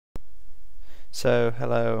So,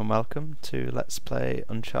 hello and welcome to Let's Play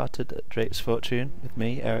Uncharted at Drake's Fortune with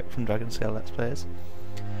me, Eric from Dragonscale Let's Players.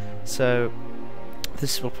 So,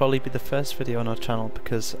 this will probably be the first video on our channel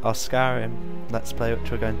because our Skyrim Let's Play, which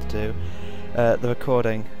we're going to do, the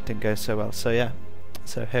recording didn't go so well. So yeah,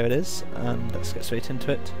 so here it is, and let's get straight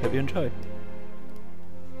into it. Hope you enjoy.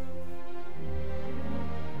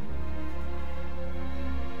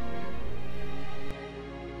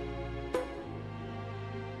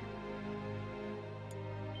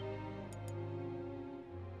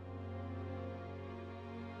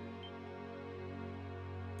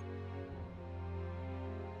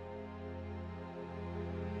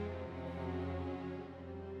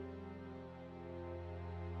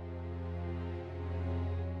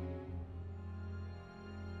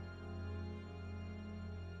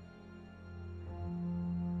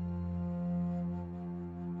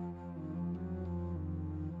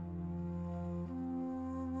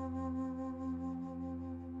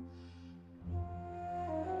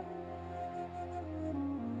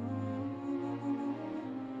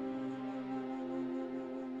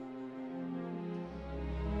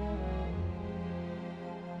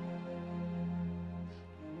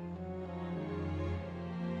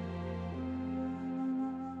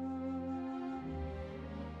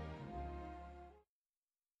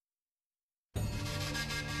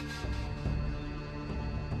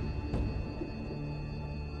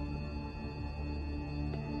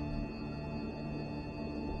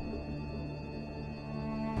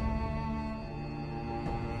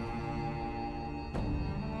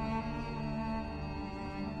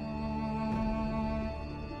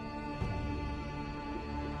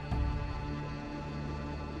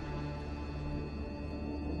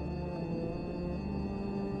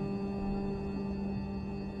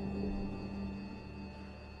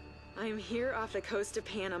 I am here off the coast of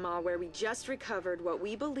Panama, where we just recovered what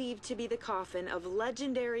we believe to be the coffin of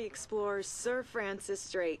legendary explorer Sir Francis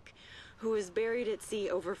Drake, who was buried at sea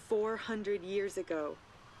over 400 years ago.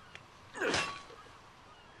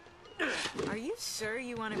 Are you sure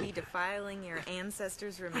you want to be defiling your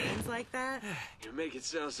ancestors' remains like that? You make it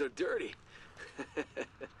sound so dirty.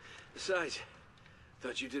 Besides,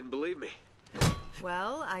 thought you didn't believe me.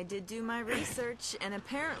 Well, I did do my research, and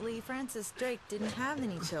apparently Francis Drake didn't have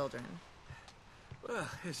any children. Well,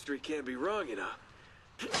 history can't be wrong, you know.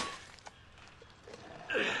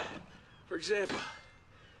 For example,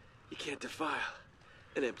 you can't defile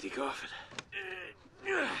an empty coffin.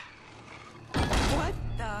 What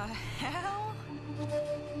the hell?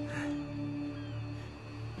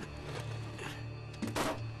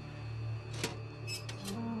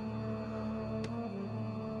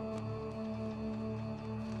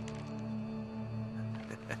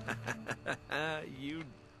 You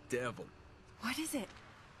devil. What is it?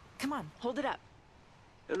 Come on, hold it up.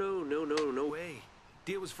 No way.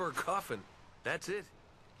 Deal was for a coffin. That's it.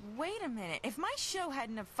 Wait a minute. If my show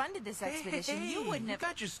hadn't have funded this expedition, you wouldn't have... You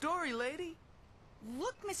got your story, lady.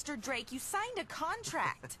 Look, Mr. Drake, you signed a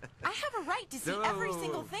contract. I have a right to see every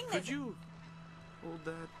single thing that... Could you hold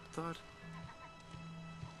that thought?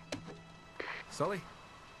 Sully,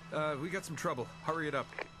 we got some trouble. Hurry it up.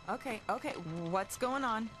 Okay. What's going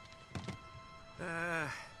on?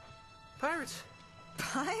 Pirates.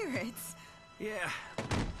 Pirates? Yeah,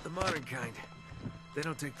 the modern kind. They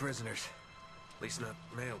don't take prisoners. At least not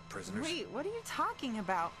male prisoners. Wait, what are you talking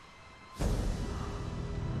about?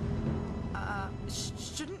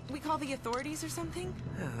 Shouldn't we call the authorities or something?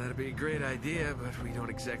 Yeah, that'd be a great idea, but we don't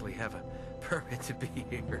exactly have a permit to be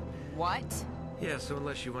here. What? Yeah, so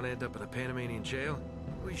unless you want to end up in a Panamanian jail,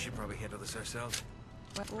 we should probably handle this ourselves.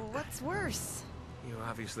 Well, what's worse? You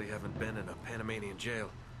obviously haven't been in a Panamanian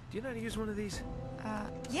jail. Do you know how to use one of these?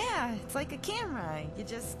 Yeah, it's like a camera. You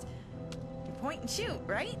point and shoot,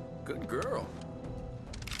 right? Good girl.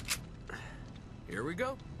 Here we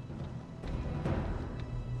go.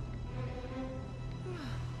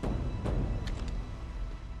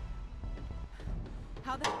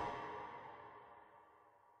 How the...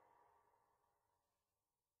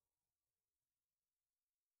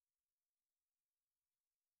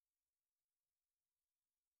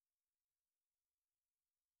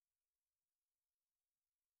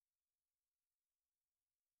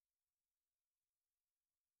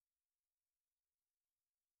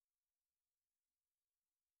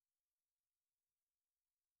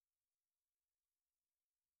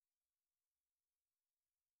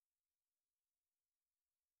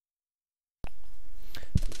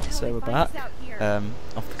 So we're back,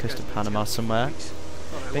 off the coast of Panama somewhere,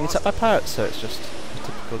 being attacked by pirates, so it's just a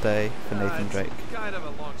typical day for Nathan Drake. Kind of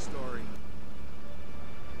a long story.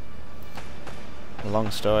 A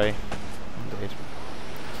long story, indeed.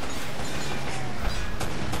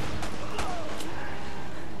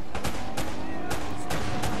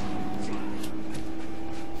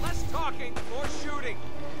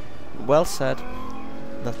 Well said.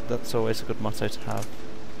 That's always a good motto to have.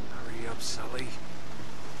 Hurry up, Sully.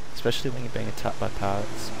 Especially when you're being attacked by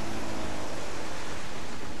pirates.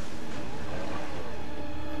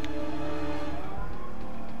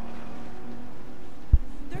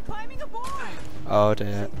 They're climbing aboard! Oh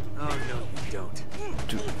dear. Oh, no, you don't.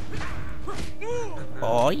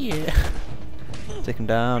 Oh yeah. Take him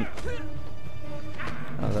down.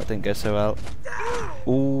 Oh, that didn't go so well.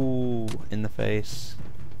 Ooh, in the face.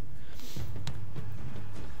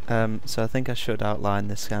 So I think I should outline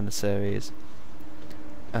this kind of series.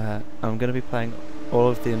 I'm going to be playing all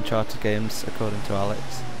of the Uncharted games according to Alex,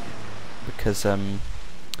 because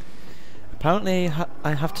apparently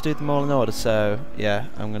I have to do them all in order, so yeah,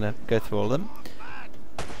 I'm going to go through all of them.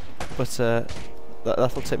 But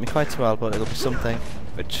that'll take me quite a while, but it'll be something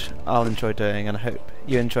which I'll enjoy doing, and I hope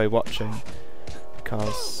you enjoy watching,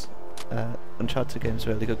 because Uncharted games are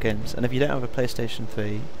really good games. And if you don't have a PlayStation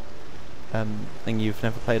 3 and you've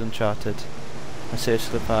never played Uncharted, I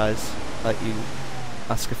seriously advise that you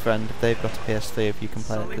ask a friend if they've got a PS3 if you can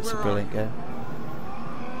play it. It's a brilliant game.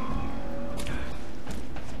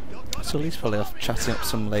 So Sully's probably off chatting up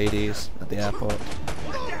some ladies at the airport,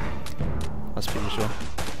 as per usual.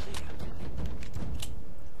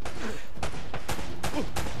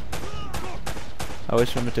 I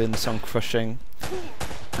always remember doing the song Crushing,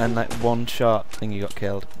 and like one shot and you got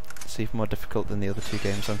killed. It's even more difficult than the other two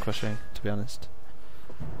games on Crushing, to be honest.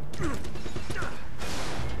 Okay,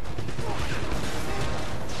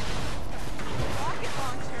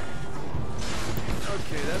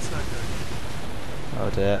 that's not good. Oh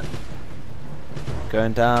dear.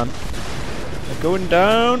 Going down. They're going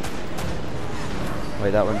down!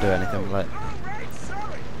 Wait, that won't do anything, will it?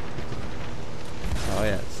 Oh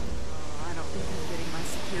yes. Oh, I don't think I'm getting my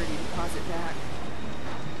security deposit back.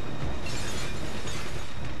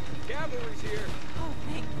 Cavalry's here. Oh,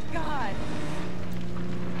 thank God.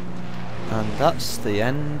 And that's the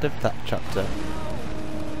end of that chapter.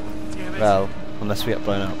 Damn it. Well, unless we get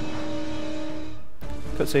blown up.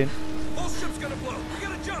 Cutscene. Whole ship's gonna blow. We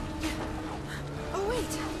gotta jump. Oh, wait.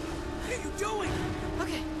 What are you doing?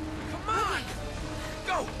 Okay. Come on.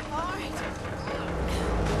 Go. All right.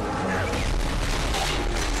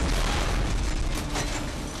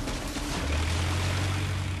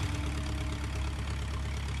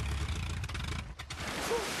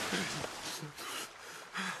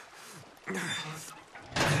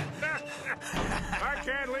 I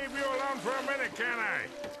can't leave you alone for a minute, can I?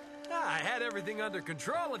 I had everything under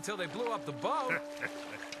control until they blew up the boat.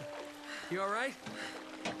 You all right?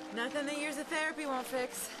 Nothing that years of therapy won't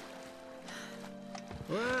fix.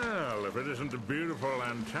 Well, if it isn't the beautiful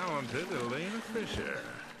and talented Elena Fisher.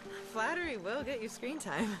 Flattery will get you screen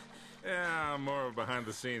time. Yeah, I'm more of a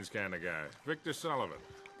behind-the-scenes kind of guy. Victor Sullivan.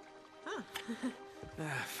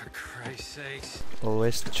 For Christ's sakes.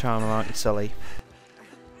 Always the charmer, aren't you, Sully?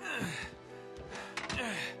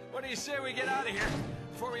 What do you say we get out of here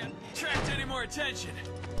before we attract any more attention?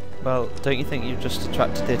 Well, don't you think you've just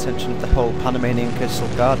attracted the attention of the whole Panamanian Coastal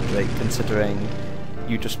Guard, Drake, considering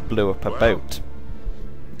you just blew up a boat?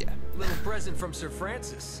 Yeah. Little present from Sir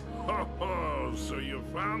Francis. Oh, so you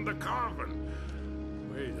found the coffin.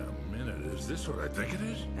 Wait a minute, is this what I think it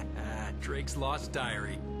is? Drake's lost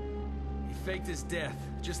diary. He faked his death,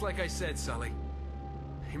 just like I said, Sully.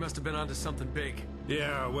 He must have been onto something big.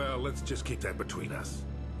 Yeah, well, let's just keep that between us.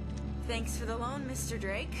 Thanks for the loan, Mr.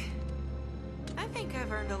 Drake. I think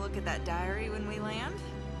I've earned a look at that diary when we land.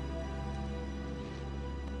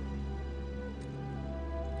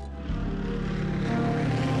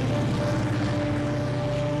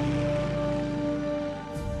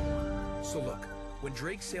 So look, when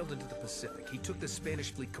Drake sailed into the Pacific, he took the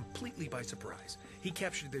Spanish fleet completely by surprise. He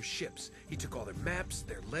captured their ships, he took all their maps,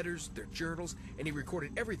 their letters, their journals, and he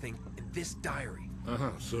recorded everything in this diary.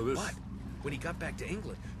 So this... But when he got back to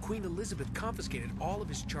England, Queen Elizabeth confiscated all of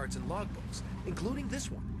his charts and logbooks, including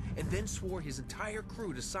this one, and then swore his entire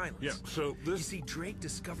crew to silence. Yeah, so this... You see, Drake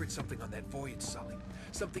discovered something on that voyage, Sully.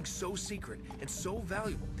 Something so secret and so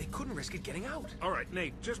valuable, they couldn't risk it getting out. All right,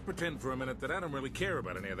 Nate, just pretend for a minute that I don't really care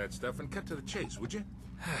about any of that stuff and cut to the chase, would you?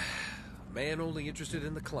 Man only interested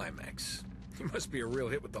in the climax. He must be a real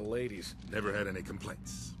hit with the ladies. Never had any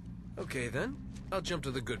complaints. Okay, then. I'll jump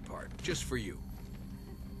to the good part, just for you.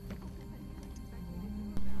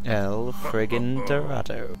 El friggin'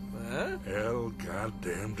 Dorado. Huh? El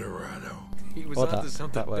goddamn Dorado. He was Or onto that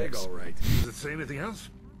something big, works. all right. Does it say anything else?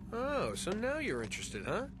 Oh, so now you're interested,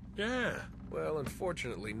 huh? Yeah. Well,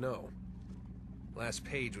 unfortunately, no. Last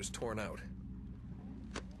page was torn out.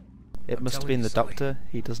 It I'm must have telling been you, the Sully, doctor.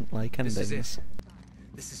 He doesn't like This endings. is it.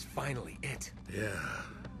 This is finally it. Yeah.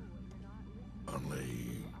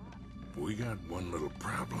 Only... We got one little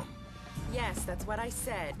problem. Yes, that's what I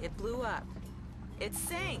said. It blew up. It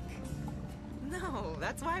sank. No,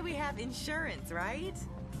 that's why we have insurance, right?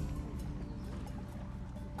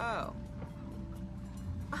 Oh.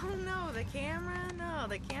 Oh no, the camera? No,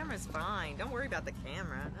 the camera's fine. Don't worry about the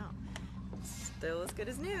camera, no. Still as good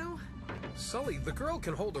as new. Sully, the girl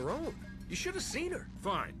can hold her own. You should have seen her.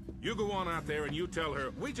 Fine. You go on out there and you tell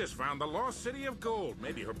her, we just found the lost city of gold.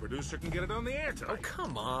 Maybe her producer can get it on the air tonight. Oh,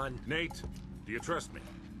 come on. Nate, do you trust me?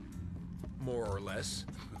 More or less.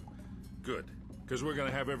 Good. Because we're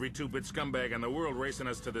gonna have every two-bit scumbag in the world racing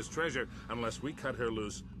us to this treasure unless we cut her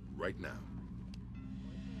loose right now.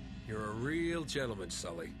 You're a real gentleman,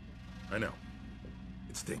 Sully. I know.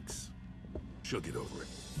 It stinks. She'll get over it.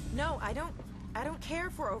 No, I don't care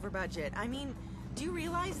for over budget. I mean, do you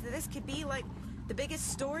realize that this could be like the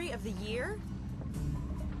biggest story of the year?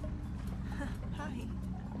 Hi.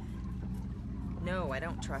 No, I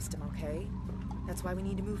don't trust him, okay? That's why we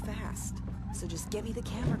need to move fast. So just get me the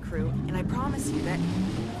camera crew, and I promise you that...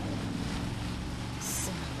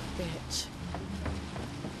 Son of a bitch.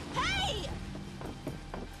 Hey!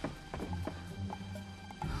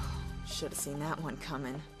 Should have seen that one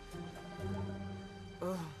coming.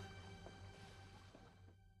 Ugh.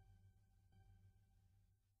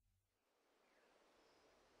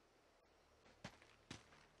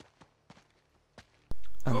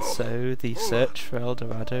 And so the search for El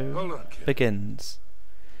Dorado Hold on, kid. begins.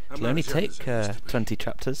 I'm It'll not only as young take as I used to be. 20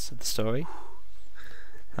 chapters of the story.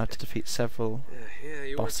 How to defeat several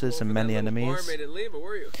bosses and many enemies.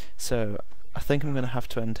 So I think I'm going to have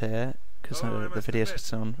to end here because Oh, I the must video's admit,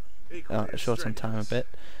 getting on equally short on time a strenuous. bit.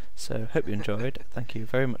 So hope you enjoyed. Thank you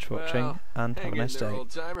very much for watching and have a nice day.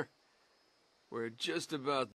 Old timer. We're just about